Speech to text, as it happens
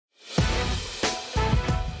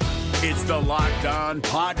It's the Locked On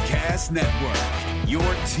Podcast Network, your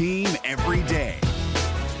team every day.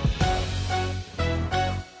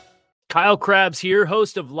 Kyle Krabs here,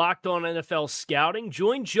 host of Locked On NFL Scouting.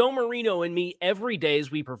 Join Joe Marino and me every day as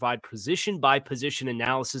we provide position-by-position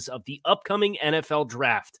analysis of the upcoming NFL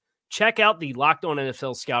Draft. Check out the Locked On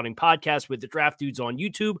NFL Scouting podcast with the Draft Dudes on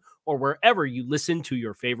YouTube or wherever you listen to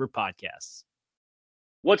your favorite podcasts.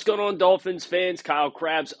 What's going on, Dolphins fans? Kyle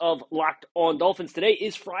Krabs of Locked On Dolphins. Today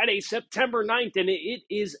is Friday, September 9th, and it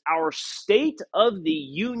is our State of the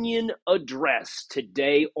Union address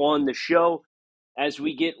today on the show as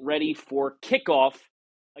we get ready for kickoff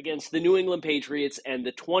against the New England Patriots and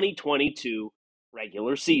the 2022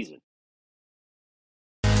 regular season.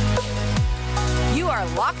 You are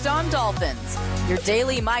Locked On Dolphins, your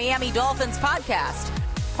daily Miami Dolphins podcast,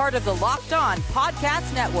 part of the Locked On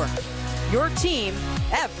Podcast Network, your team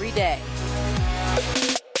every day.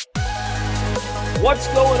 What's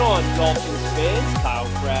going on, Dolphins fans? Kyle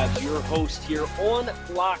Krabs, your host here on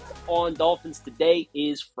Locked On Dolphins. Today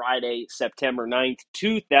is Friday, September 9th,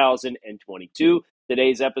 2022.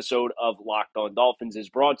 Today's episode of Locked On Dolphins is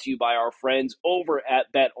brought to you by our friends over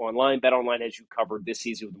at BetOnline. BetOnline has you covered this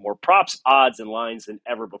season with more props, odds, and lines than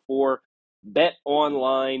ever before.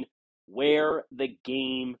 BetOnline, where the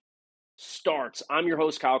game starts. I'm your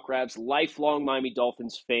host, Kyle Krabs, lifelong Miami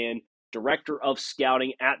Dolphins fan, director of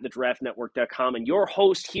scouting at thedraftnetwork.com, and your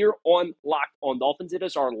host here on Locked On Dolphins. It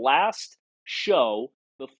is our last show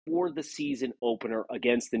before the season opener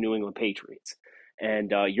against the New England Patriots.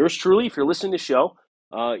 And yours truly, if you're listening to the show,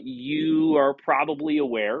 you are probably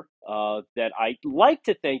aware that I'd like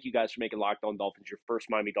to thank you guys for making Locked On Dolphins your first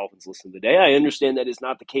Miami Dolphins listen of the day. I understand that is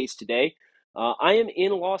not the case today. I am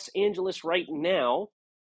in Los Angeles right now.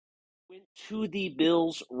 Went to the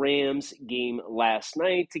Bills-Rams game last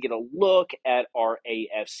night to get a look at our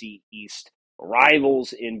AFC East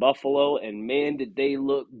rivals in Buffalo, and man, did they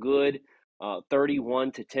look good.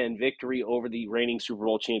 31-10 victory over the reigning Super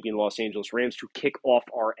Bowl champion Los Angeles Rams to kick off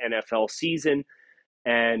our NFL season.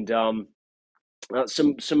 And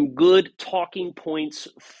some good talking points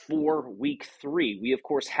for Week 3. We, of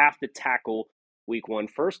course, have to tackle Week 1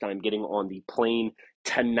 first. I'm getting on the plane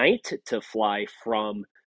tonight to fly from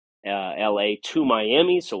LA to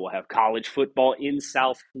Miami, so we'll have college football in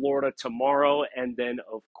South Florida tomorrow, and then,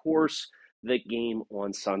 of course, the game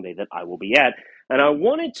on Sunday that I will be at. And I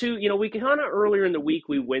wanted to, we kind of earlier in the week,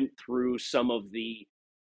 we went through some of the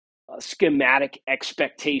schematic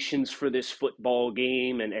expectations for this football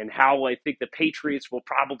game and how I think the Patriots will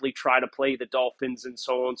probably try to play the Dolphins and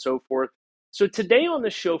so on and so forth. So today on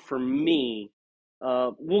the show for me,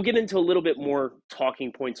 we'll get into a little bit more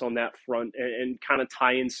talking points on that front and kind of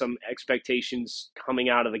tie in some expectations coming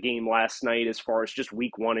out of the game last night as far as just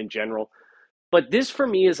Week 1 in general. But this for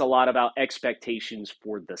me is a lot about expectations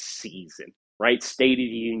for the season, right? State of the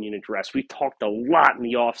Union address. We talked a lot in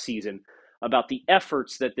the offseason about the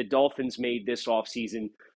efforts that the Dolphins made this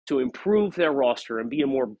offseason to improve their roster and be a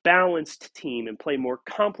more balanced team and play more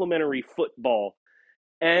complementary football.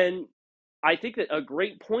 And I think that a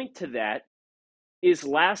great point to that is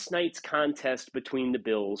last night's contest between the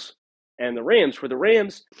Bills and the Rams, where the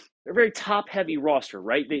Rams, they're a very top-heavy roster,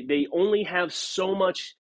 right? They only have so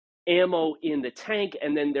much ammo in the tank,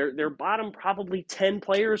 and then their bottom probably 10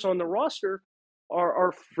 players on the roster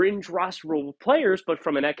are fringe rosterable players, but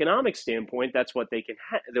from an economic standpoint, that's what they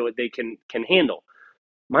can handle.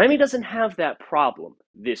 Miami doesn't have that problem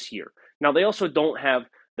this year. Now, they also don't have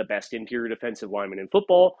the best interior defensive lineman in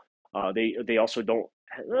football. They also don't.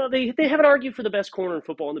 They haven't argued for the best corner in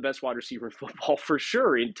football and the best wide receiver in football for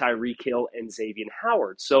sure in Tyreek Hill and Xavier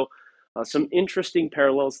Howard. So some interesting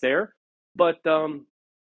parallels there. But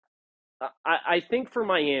I think for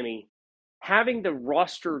Miami, having the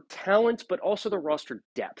roster talent but also the roster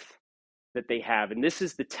depth that they have, and this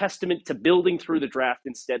is the testament to building through the draft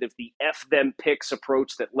instead of the F them picks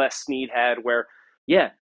approach that Les Snead had where, yeah,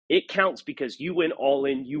 it counts because you went all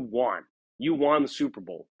in, you won the Super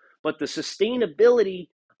Bowl. But the sustainability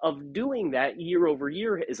of doing that year over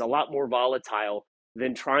year is a lot more volatile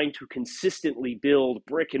than trying to consistently build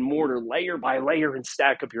brick and mortar layer by layer and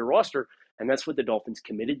stack up your roster. And that's what the Dolphins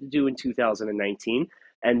committed to do in 2019.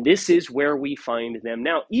 And this is where we find them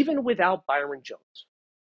now, even without Byron Jones,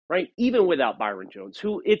 right? Even without Byron Jones,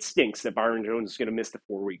 who it stinks that Byron Jones is going to miss the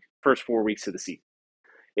first 4 weeks of the season.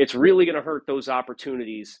 It's really going to hurt those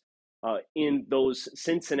opportunities in those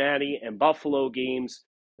Cincinnati and Buffalo games.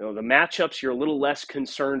 The matchups you're a little less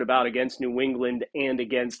concerned about against New England and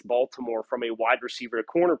against Baltimore from a wide receiver to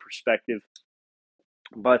corner perspective.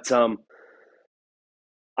 But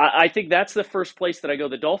I think that's the first place that I go.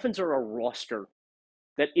 The Dolphins are a roster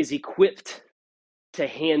that is equipped to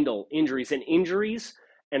handle injuries. And injuries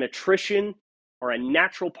and attrition are a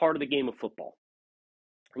natural part of the game of football.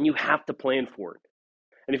 And you have to plan for it.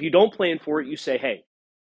 And if you don't plan for it, you say, hey,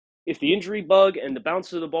 if the injury bug and the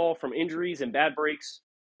bounce of the ball from injuries and bad breaks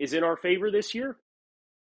is in our favor this year,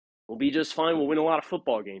 we'll be just fine. We'll win a lot of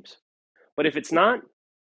football games. But if it's not,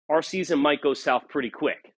 our season might go south pretty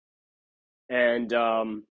quick. And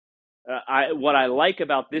what I like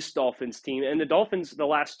about this Dolphins team, and the Dolphins the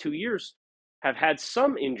last 2 years have had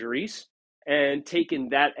some injuries and taken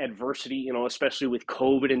that adversity, especially with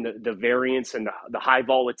COVID and the variance and the high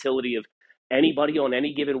volatility of anybody on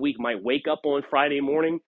any given week might wake up on Friday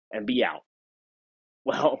morning and be out.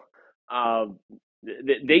 Well,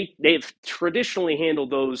 they've traditionally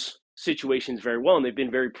handled those situations very well, and they've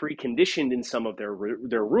been very preconditioned in some of their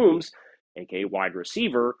rooms, aka wide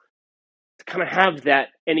receiver, to kind of have that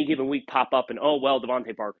any given week pop up and, oh, well,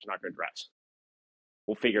 Devontae Parker's not going to dress.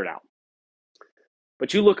 We'll figure it out.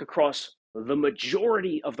 But you look across the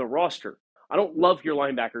majority of the roster, I don't love your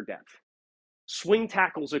linebacker depth. Swing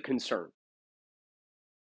tackle's a concern.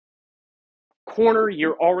 Corner,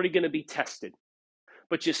 you're already going to be tested,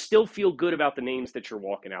 but you still feel good about the names that you're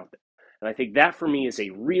walking out there. And I think that for me is a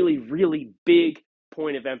really, really big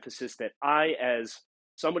point of emphasis that I, as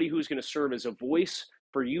somebody who's going to serve as a voice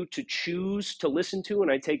for you to choose to listen to,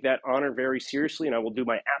 and I take that honor very seriously, and I will do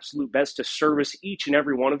my absolute best to service each and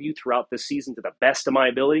every one of you throughout this season to the best of my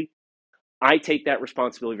ability. I take that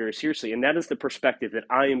responsibility very seriously, and that is the perspective that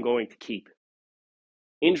I am going to keep.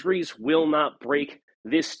 Injuries will not break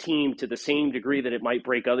this team to the same degree that it might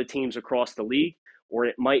break other teams across the league, or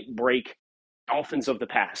it might break Dolphins of the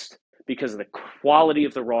past because of the quality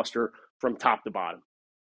of the roster from top to bottom.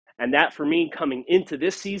 And that, for me, coming into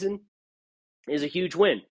this season, is a huge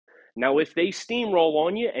win. Now, if they steamroll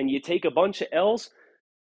on you and you take a bunch of L's,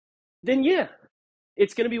 then yeah,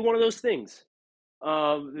 it's going to be one of those things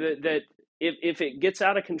that if it gets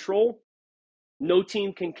out of control, no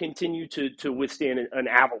team can continue to withstand an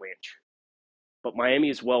avalanche. But Miami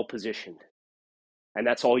is well positioned. And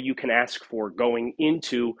that's all you can ask for going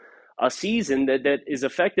into a season that is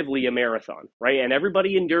effectively a marathon, right? And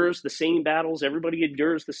everybody endures the same battles. Everybody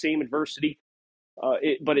endures the same adversity.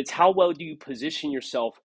 But it's how well do you position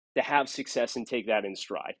yourself to have success and take that in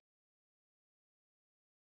stride.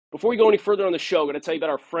 Before we go any further on the show, I'm going to tell you about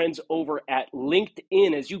our friends over at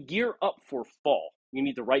LinkedIn. As you gear up for fall, you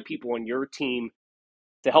need the right people on your team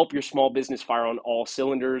to help your small business fire on all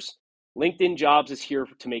cylinders. LinkedIn Jobs is here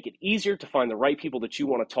to make it easier to find the right people that you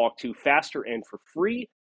want to talk to faster and for free.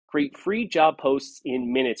 Create free job posts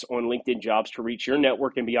in minutes on LinkedIn Jobs to reach your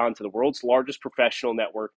network and beyond to the world's largest professional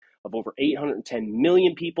network of over 810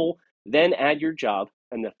 million people. Then add your job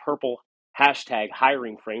and the purple hashtag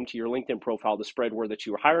hiring frame to your LinkedIn profile to spread word that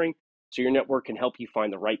you are hiring so your network can help you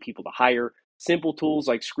find the right people to hire. Simple tools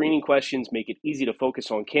like screening questions make it easy to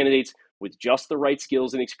focus on candidates with just the right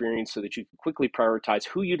skills and experience so that you can quickly prioritize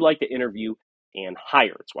who you'd like to interview and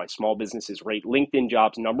hire. It's why small businesses rate LinkedIn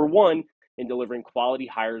Jobs #1 in delivering quality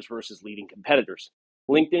hires versus leading competitors.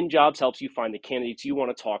 LinkedIn Jobs helps you find the candidates you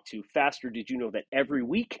want to talk to faster. Did you know that every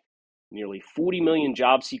week, nearly 40 million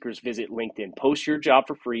job seekers visit LinkedIn? Post your job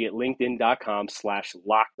for free at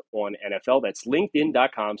linkedin.com/lockedonNFL. That's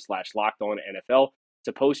linkedin.com/lockedonNFL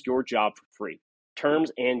to post your job for free.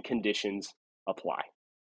 Terms and conditions apply.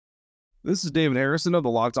 This is David Harrison of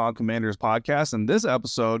the Locked On Commanders podcast, and this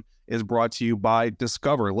episode is brought to you by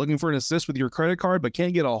Discover. Looking for an assist with your credit card but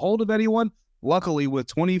can't get a hold of anyone? Luckily, with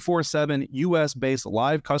 24/7 U.S.-based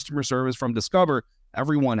live customer service from Discover,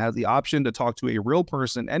 everyone has the option to talk to a real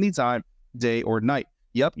person anytime, day or night.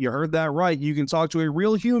 Yep, you heard that right. You can talk to a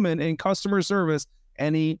real human in customer service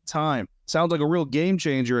anytime. Sounds like a real game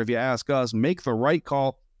changer if you ask us. Make the right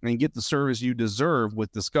call and get the service you deserve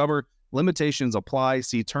with Discover. Limitations apply.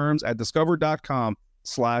 See terms at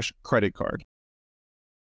discover.com/creditcard.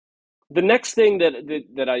 The next thing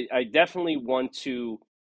that I definitely want to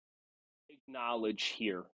acknowledge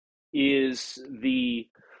here is the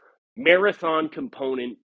marathon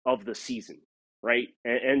component of the season, right?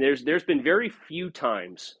 And there's been very few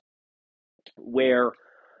times where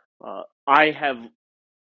I have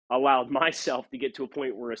allowed myself to get to a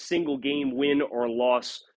point where a single game win or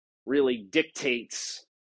loss really dictates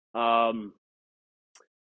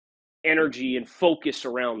energy and focus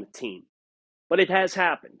around the team. But it has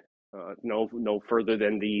happened. No further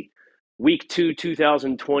than the Week 2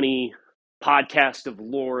 2020 podcast of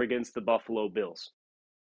lore against the Buffalo Bills.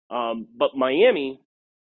 But Miami,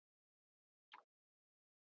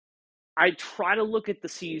 I try to look at the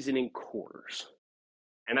season in quarters.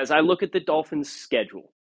 And as I look at the Dolphins'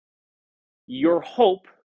 schedule, your hope,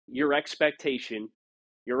 your expectation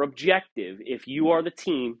Your objective, if you are the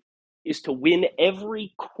team, is to win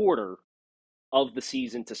every quarter of the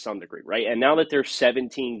season to some degree, right? And now that there's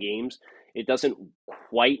 17 games, it doesn't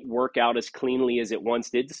quite work out as cleanly as it once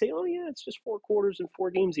did to say, oh yeah, it's just 4 quarters and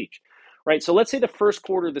 4 games each, right? So let's say the first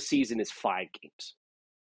quarter of the season is 5 games.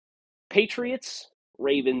 Patriots,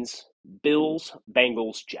 Ravens, Bills,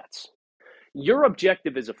 Bengals, Jets. Your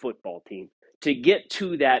objective as a football team to get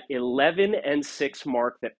to that 11-6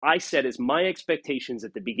 mark that I set as my expectations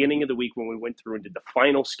at the beginning of the week when we went through and did the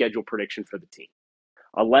final schedule prediction for the team.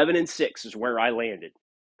 11-6 is where I landed.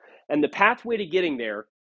 And the pathway to getting there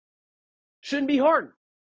shouldn't be hard.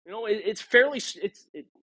 You know, it's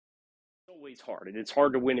always hard, and it's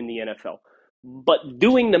hard to win in the NFL. But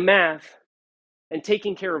doing the math and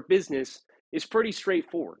taking care of business is pretty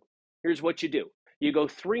straightforward. Here's what you do. You go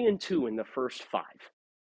 3-2 in the first 5.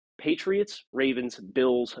 Patriots, Ravens,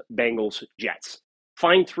 Bills, Bengals, Jets.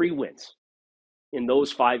 Find 3 wins in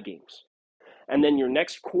those 5 games. And then your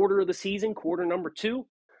next quarter of the season, quarter number 2,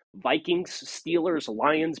 Vikings, Steelers,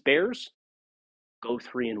 Lions, Bears, go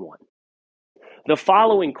 3-1. The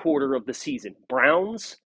following quarter of the season,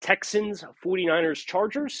 Browns, Texans, 49ers,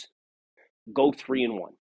 Chargers, go 3-1.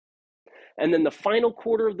 And then the final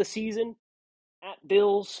quarter of the season, at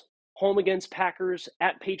Bills, home against Packers,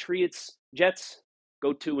 at Patriots, Jets,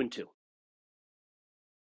 go 2-2.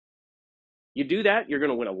 You do that, you're going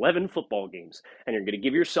to win 11 football games, and you're going to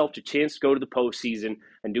give yourself a chance to go to the postseason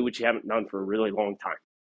and do what you haven't done for a really long time.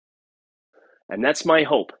 And that's my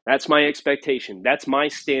hope. That's my expectation. That's my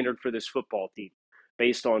standard for this football team,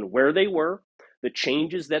 based on where they were, the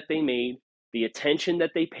changes that they made, the attention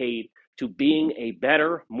that they paid to being a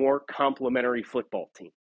better, more complementary football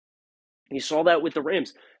team. You saw that with the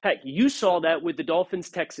Rams. Heck, you saw that with the Dolphins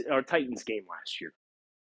Titans game last year.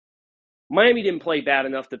 Miami didn't play bad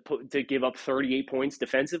enough to give up 38 points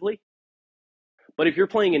defensively. But if you're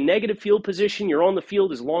playing in negative field position, you're on the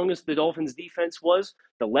field as long as the Dolphins defense was,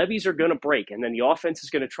 the levees are going to break, and then the offense is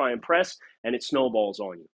going to try and press, and it snowballs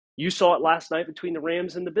on you. You saw it last night between the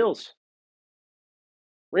Rams and the Bills.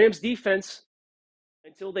 Rams defense,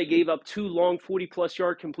 until they gave up 2 long 40-plus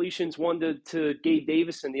yard completions, one to Gabe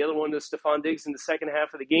Davis and the other one to Stephon Diggs in the second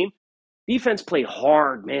half of the game, defense played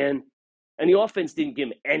hard, man. And the offense didn't give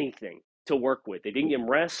him anything to work with. They didn't give him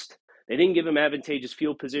rest. They didn't give him advantageous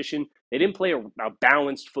field position. They didn't play a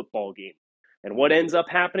balanced football game. And what ends up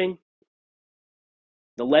happening?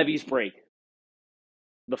 The levees break.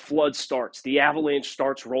 The flood starts. The avalanche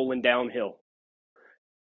starts rolling downhill.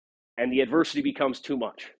 And the adversity becomes too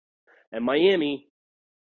much. And Miami,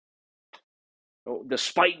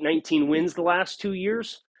 despite 19 wins the last 2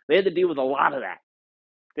 years, they had to deal with a lot of that.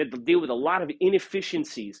 They had to deal with a lot of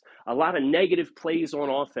inefficiencies, a lot of negative plays on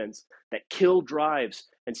offense that kill drives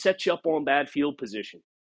and set you up on bad field position.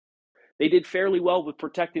 They did fairly well with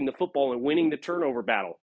protecting the football and winning the turnover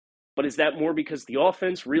battle. But is that more because the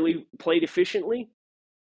offense really played efficiently?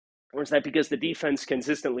 Or is that because the defense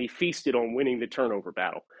consistently feasted on winning the turnover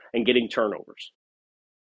battle and getting turnovers?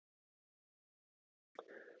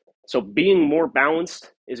 So being more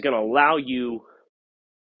balanced is going to allow you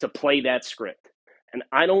to play that script. And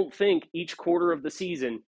I don't think each quarter of the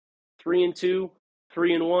season, 3-2,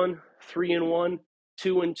 3-1, 3-1,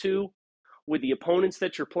 2-2, with the opponents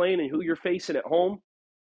that you're playing and who you're facing at home,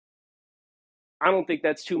 I don't think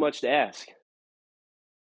that's too much to ask.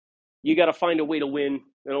 You got to find a way to win.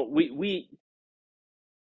 You know,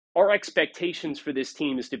 our expectations for this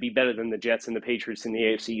team is to be better than the Jets and the Patriots in the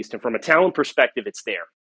AFC East. And from a talent perspective, it's there.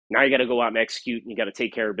 Now you got to go out and execute, and you got to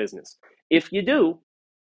take care of business. If you do,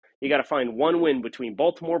 you got to find one win between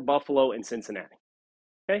Baltimore, Buffalo, and Cincinnati.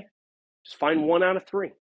 Okay? Just find 1 out of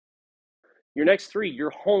 3. Your next 3,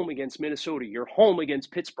 you're home against Minnesota, you're home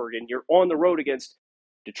against Pittsburgh, and you're on the road against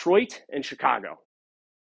Detroit and Chicago.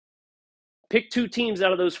 Pick 2 teams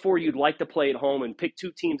out of those 4 you'd like to play at home, and pick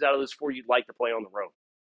 2 teams out of those 4 you'd like to play on the road.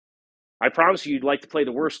 I promise you'd like to play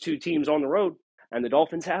the worst 2 teams on the road, and the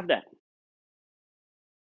Dolphins have that.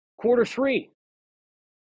 Quarter 3,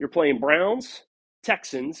 you're playing Browns,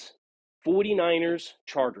 Texans, 49ers,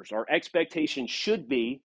 Chargers. Our expectation should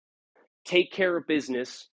be take care of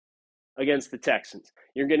business against the Texans.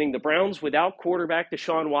 You're getting the Browns without quarterback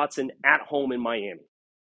Deshaun Watson at home in Miami.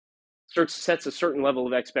 Sets a certain level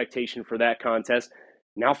of expectation for that contest.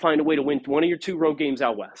 Now find a way to win one of your 2 road games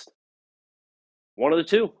out west. One of the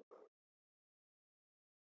 2.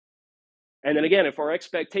 And then again, if our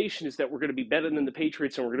expectation is that we're going to be better than the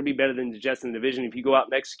Patriots and we're going to be better than the Jets in the division, if you go out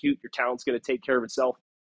and execute, your talent's going to take care of itself.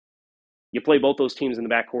 You play both those teams in the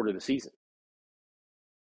back quarter of the season.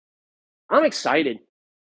 I'm excited.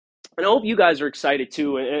 And I hope you guys are excited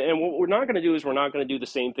too. And what we're not going to do is we're not going to do the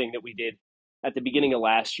same thing that we did at the beginning of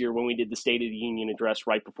last year when we did the State of the Union address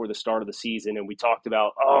right before the start of the season, and we talked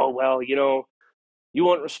about, oh, well, you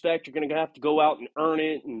want respect, you're going to have to go out and earn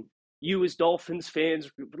it, and you as Dolphins fans,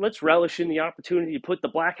 let's relish in the opportunity to put the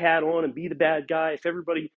black hat on and be the bad guy. If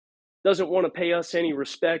everybody doesn't want to pay us any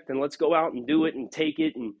respect, then let's go out and do it and take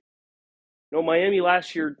it. And Miami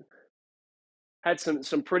last year had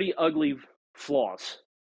some pretty ugly flaws.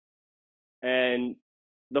 And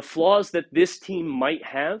the flaws that this team might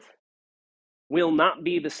have will not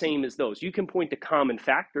be the same as those. You can point to common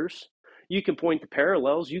factors. You can point to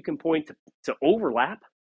parallels. You can point to overlap.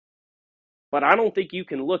 But I don't think you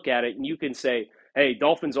can look at it and you can say, hey,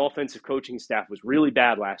 Dolphins offensive coaching staff was really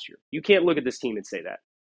bad last year. You can't look at this team and say that.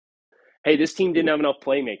 Hey, this team didn't have enough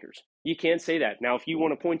playmakers. You can't say that. Now, if you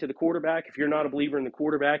want to point to the quarterback, if you're not a believer in the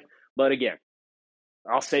quarterback, but again,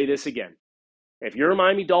 I'll say this again. If you're a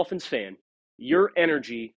Miami Dolphins fan, your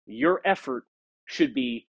energy, your effort should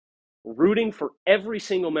be rooting for every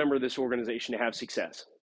single member of this organization to have success.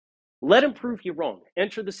 Let them prove you wrong.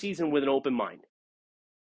 Enter the season with an open mind.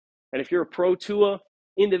 And if you're a pro Tua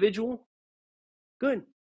individual, good.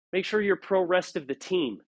 Make sure you're pro rest of the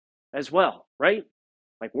team as well, right?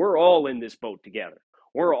 Like, we're all in this boat together.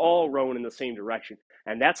 We're all rowing in the same direction.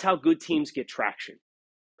 And that's how good teams get traction.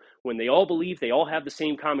 When they all believe they all have the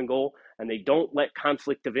same common goal and they don't let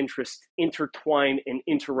conflict of interest intertwine and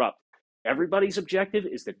interrupt. Everybody's objective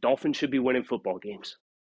is the Dolphins should be winning football games.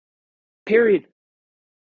 Period.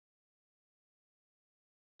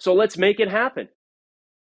 So let's make it happen.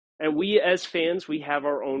 And we as fans, we have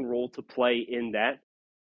our own role to play in that.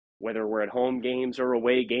 Whether we're at home games or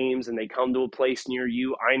away games and they come to a place near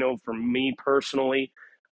you, I know for me personally,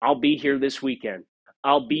 I'll be here this weekend.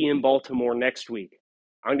 I'll be in Baltimore next week.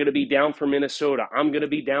 I'm going to be down for Minnesota. I'm going to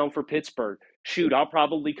be down for Pittsburgh. Shoot, I'll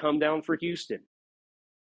probably come down for Houston.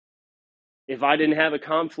 If I didn't have a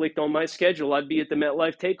conflict on my schedule, I'd be at the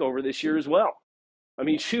MetLife Takeover this year as well. I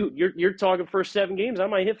mean, shoot, you're talking first 7 games, I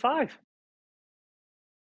might hit 5.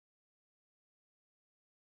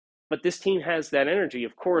 But this team has that energy.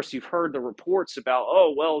 Of course, you've heard the reports about,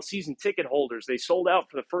 oh, well, season ticket holders, they sold out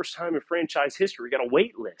for the first time in franchise history. We got a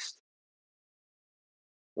wait list.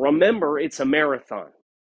 Remember, it's a marathon,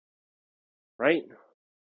 right?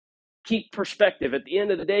 Keep perspective. At the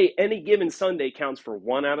end of the day, any given Sunday counts for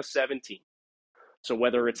 1 out of 17. So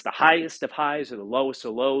whether it's the highest of highs or the lowest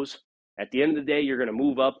of lows, at the end of the day, you're going to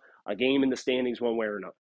move up a game in the standings one way or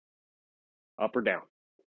another, up or down.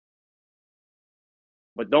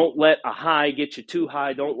 But don't let a high get you too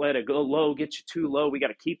high. Don't let a go low get you too low. We got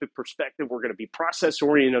to keep it perspective. We're going to be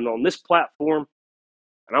process-oriented on this platform.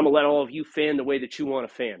 And I'm going to let all of you fan the way that you want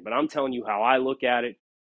to fan. But I'm telling you how I look at it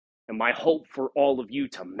and my hope for all of you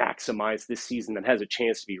to maximize this season that has a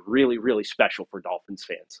chance to be really, really special for Dolphins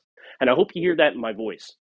fans. And I hope you hear that in my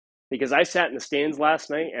voice. Because I sat in the stands last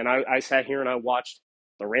night and I sat here and I watched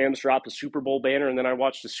the Rams drop the Super Bowl banner, and then I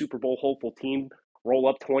watched the Super Bowl hopeful team roll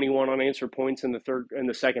up 21 unanswered points in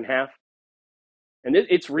the second half. And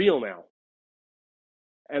it's real now.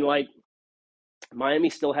 And Miami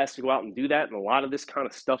still has to go out and do that. And a lot of this kind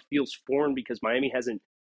of stuff feels foreign because Miami hasn't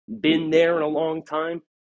been there in a long time.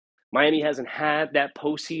 Miami hasn't had that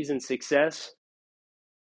postseason success.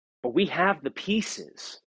 But we have the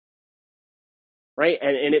pieces, right?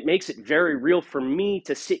 And it makes it very real for me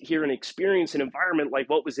to sit here and experience an environment like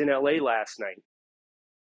what was in LA last night.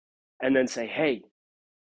 And then say, hey,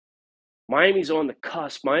 Miami's on the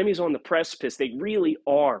cusp. Miami's on the precipice. They really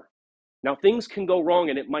are. Now, things can go wrong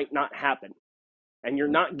and it might not happen. And you're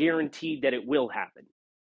not guaranteed that it will happen.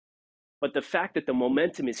 But the fact that the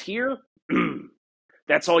momentum is here,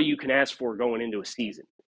 that's all you can ask for going into a season.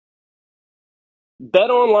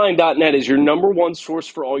 BetOnline.net is your number one source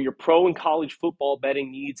for all your pro and college football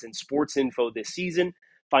betting needs and sports info this season.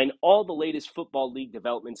 Find all the latest football league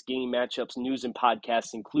developments, game matchups, news, and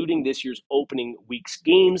podcasts, including this year's opening week's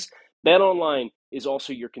games. BetOnline is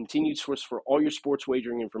also your continued source for all your sports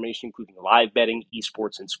wagering information, including live betting,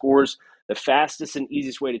 esports, and scores. The fastest and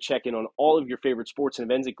easiest way to check in on all of your favorite sports and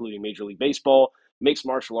events, including Major League Baseball, mixed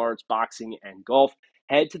martial arts, boxing, and golf.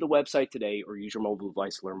 Head to the website today or use your mobile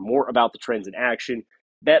device to learn more about the trends in action.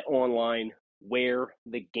 BetOnline, where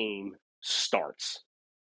the game starts.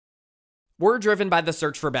 We're driven by the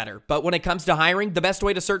search for better, but when it comes to hiring, the best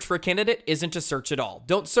way to search for a candidate isn't to search at all.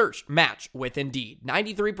 Don't search, match with Indeed.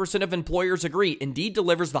 93% of employers agree Indeed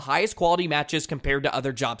delivers the highest quality matches compared to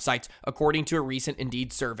other job sites, according to a recent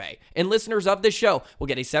Indeed survey. And listeners of this show will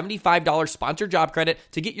get a $75 sponsored job credit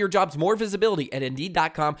to get your jobs more visibility at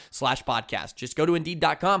Indeed.com/podcast. Just go to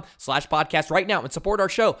Indeed.com/podcast right now and support our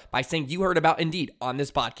show by saying you heard about Indeed on this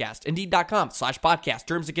podcast. Indeed.com/podcast.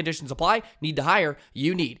 Terms and conditions apply. Need to hire?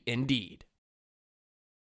 You need Indeed.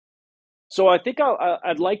 So I think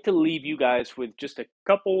I'd like to leave you guys with just a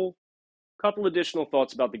couple additional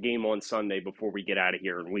thoughts about the game on Sunday before we get out of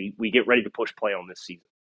here and we get ready to push play on this season.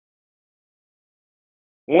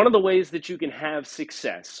 One of the ways that you can have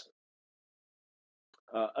success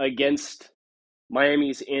against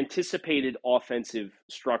Miami's anticipated offensive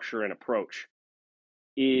structure and approach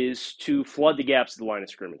is to flood the gaps of the line of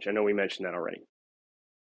scrimmage. I know we mentioned that already.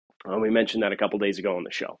 We mentioned that a couple days ago on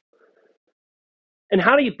the show. And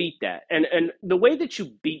how do you beat that? And the way that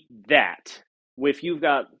you beat that, if you've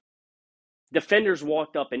got defenders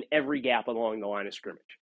walked up in every gap along the line of scrimmage,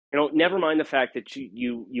 never mind the fact that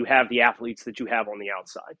you have the athletes that you have on the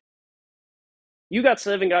outside. You got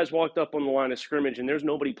 7 guys walked up on the line of scrimmage and there's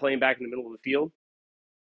nobody playing back in the middle of the field.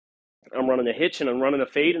 I'm running a hitch and I'm running a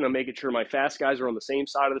fade and I'm making sure my fast guys are on the same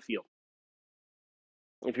side of the field.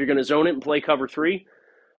 If you're going to zone it and play cover 3,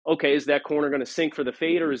 okay, is that corner going to sink for the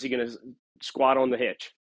fade or is he going to squat on the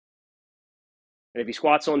hitch? And if he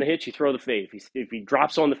squats on the hitch, you throw the fade. If he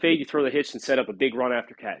drops on the fade, you throw the hitch and set up a big run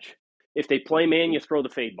after catch. If they play man, you throw the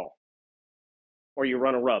fade ball. Or you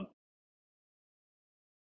run a rub.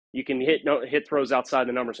 You can hit throws outside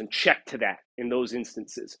the numbers and check to that in those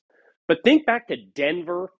instances. But think back to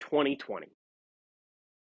Denver 2020.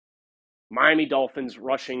 Miami Dolphins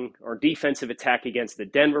rushing or defensive attack against the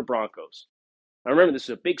Denver Broncos. I remember this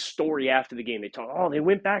was a big story after the game. They talked, they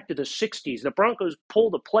went back to the 60s. The Broncos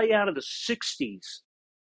pulled a play out of the 60s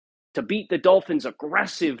to beat the Dolphins'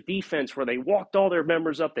 aggressive defense where they walked all their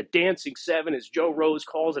members up the dancing 7, as Joe Rose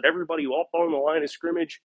calls it, everybody up on the line of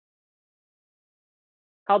scrimmage.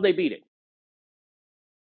 How'd they beat it?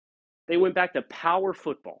 They went back to power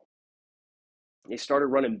football. They started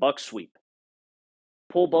running buck sweep.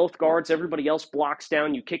 Pull both guards, everybody else blocks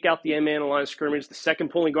down. You kick out the end man on the line of scrimmage. The second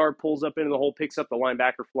pulling guard pulls up into the hole, picks up the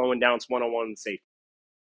linebacker flowing down. It's one-on-one and safe.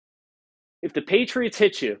 If the Patriots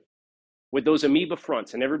hit you with those amoeba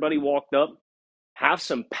fronts and everybody walked up, have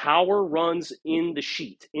some power runs in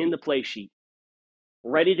the play sheet,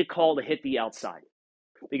 ready to call to hit the outside.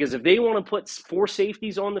 Because if they want to put 4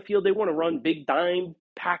 safeties on the field, they want to run big dime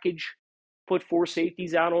package, put 4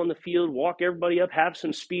 safeties out on the field, walk everybody up, have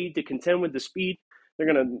some speed to contend with the speed.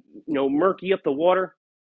 They're going to, murky up the water.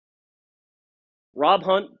 Rob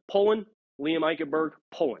Hunt pulling, Liam Eichenberg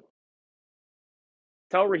pulling.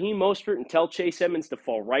 Tell Raheem Mostert and tell Chase Edmonds to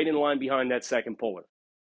fall right in line behind that second puller.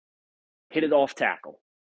 Hit it off tackle.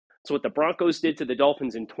 So what the Broncos did to the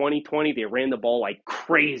Dolphins in 2020, they ran the ball like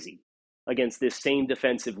crazy against this same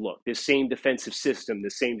defensive look, this same defensive system,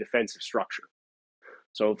 this same defensive structure.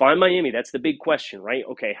 So if I'm Miami, that's the big question, right?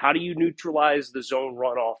 Okay, how do you neutralize the zone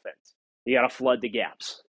run offense? You got to flood the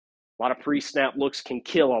gaps. A lot of pre-snap looks can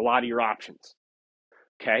kill a lot of your options.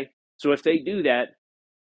 Okay? So if they do that,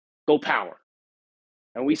 go power.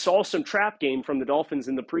 And we saw some trap game from the Dolphins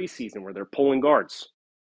in the preseason where they're pulling guards,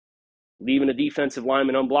 leaving a defensive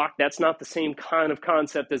lineman unblocked. That's not the same kind of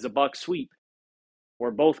concept as a buck sweep,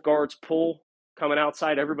 where both guards pull, coming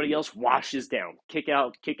outside, everybody else washes down. Kick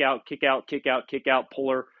out, kick out, kick out, kick out, kick out,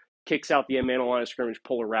 puller, kicks out the end man on line of scrimmage,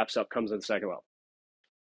 puller wraps up, comes in the second level.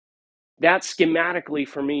 That schematically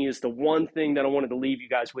for me is the one thing that I wanted to leave you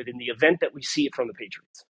guys with in the event that we see it from the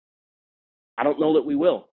Patriots. I don't know that we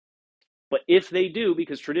will. But if they do,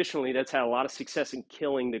 because traditionally that's had a lot of success in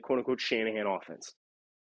killing the quote-unquote Shanahan offense.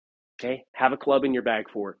 Okay? Have a club in your bag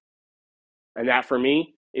for it. And that for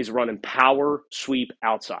me is running power sweep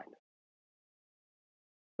outside.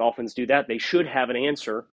 Dolphins do that, they should have an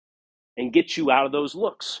answer and get you out of those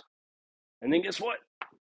looks. And then guess what?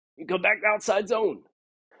 You come back to outside zone.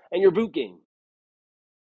 And your boot game.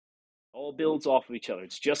 All builds off of each other.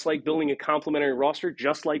 It's just like building a complementary roster,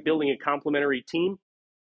 just like building a complementary team.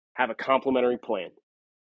 Have a complementary plan.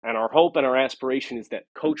 And our hope and our aspiration is that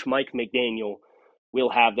Coach Mike McDaniel will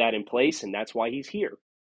have that in place, and that's why he's here,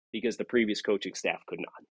 because the previous coaching staff could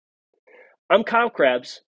not. I'm Kyle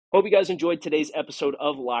Krabs. Hope you guys enjoyed today's episode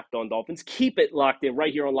of Locked On Dolphins. Keep it locked in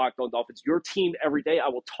right here on Locked On Dolphins, your team every day. I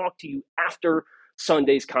will talk to you after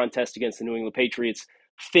Sunday's contest against the New England Patriots.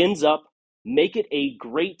 Fins up, make it a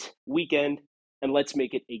great weekend, and let's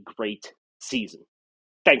make it a great season.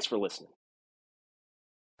 Thanks for listening.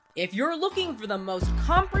 If you're looking for the most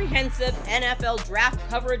comprehensive NFL draft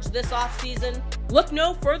coverage this offseason, look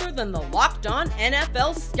no further than the Locked On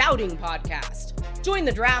NFL Scouting Podcast. Join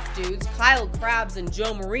the draft dudes, Kyle Krabs and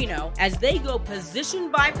Joe Marino, as they go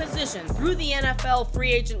position by position through the NFL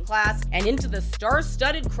free agent class and into the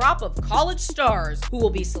star-studded crop of college stars who will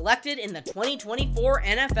be selected in the 2024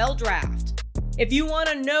 NFL Draft. If you want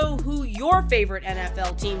to know who your favorite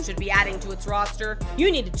NFL team should be adding to its roster, you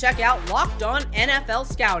need to check out Locked On NFL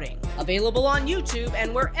Scouting, Available on YouTube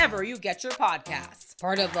and wherever you get your podcasts.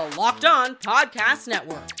 Part of the Locked On Podcast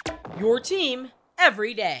Network. Your team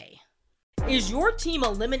every day. Is your team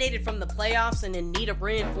eliminated from the playoffs and in need of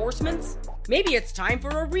reinforcements? Maybe it's time for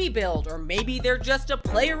a rebuild, or maybe they're just a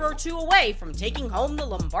player or two away from taking home the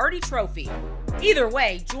Lombardi Trophy. Either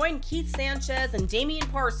way, join Keith Sanchez and Damian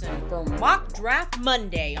Parson for Mock Draft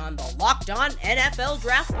Monday on the Locked On NFL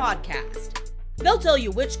Draft Podcast. They'll tell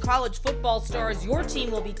you which college football stars your team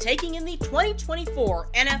will be taking in the 2024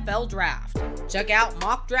 NFL Draft. Check out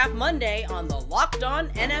Mock Draft Monday on the Locked On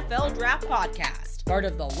NFL Draft Podcast, part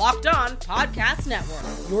of the Locked On Podcast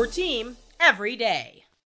Network. Your team every day.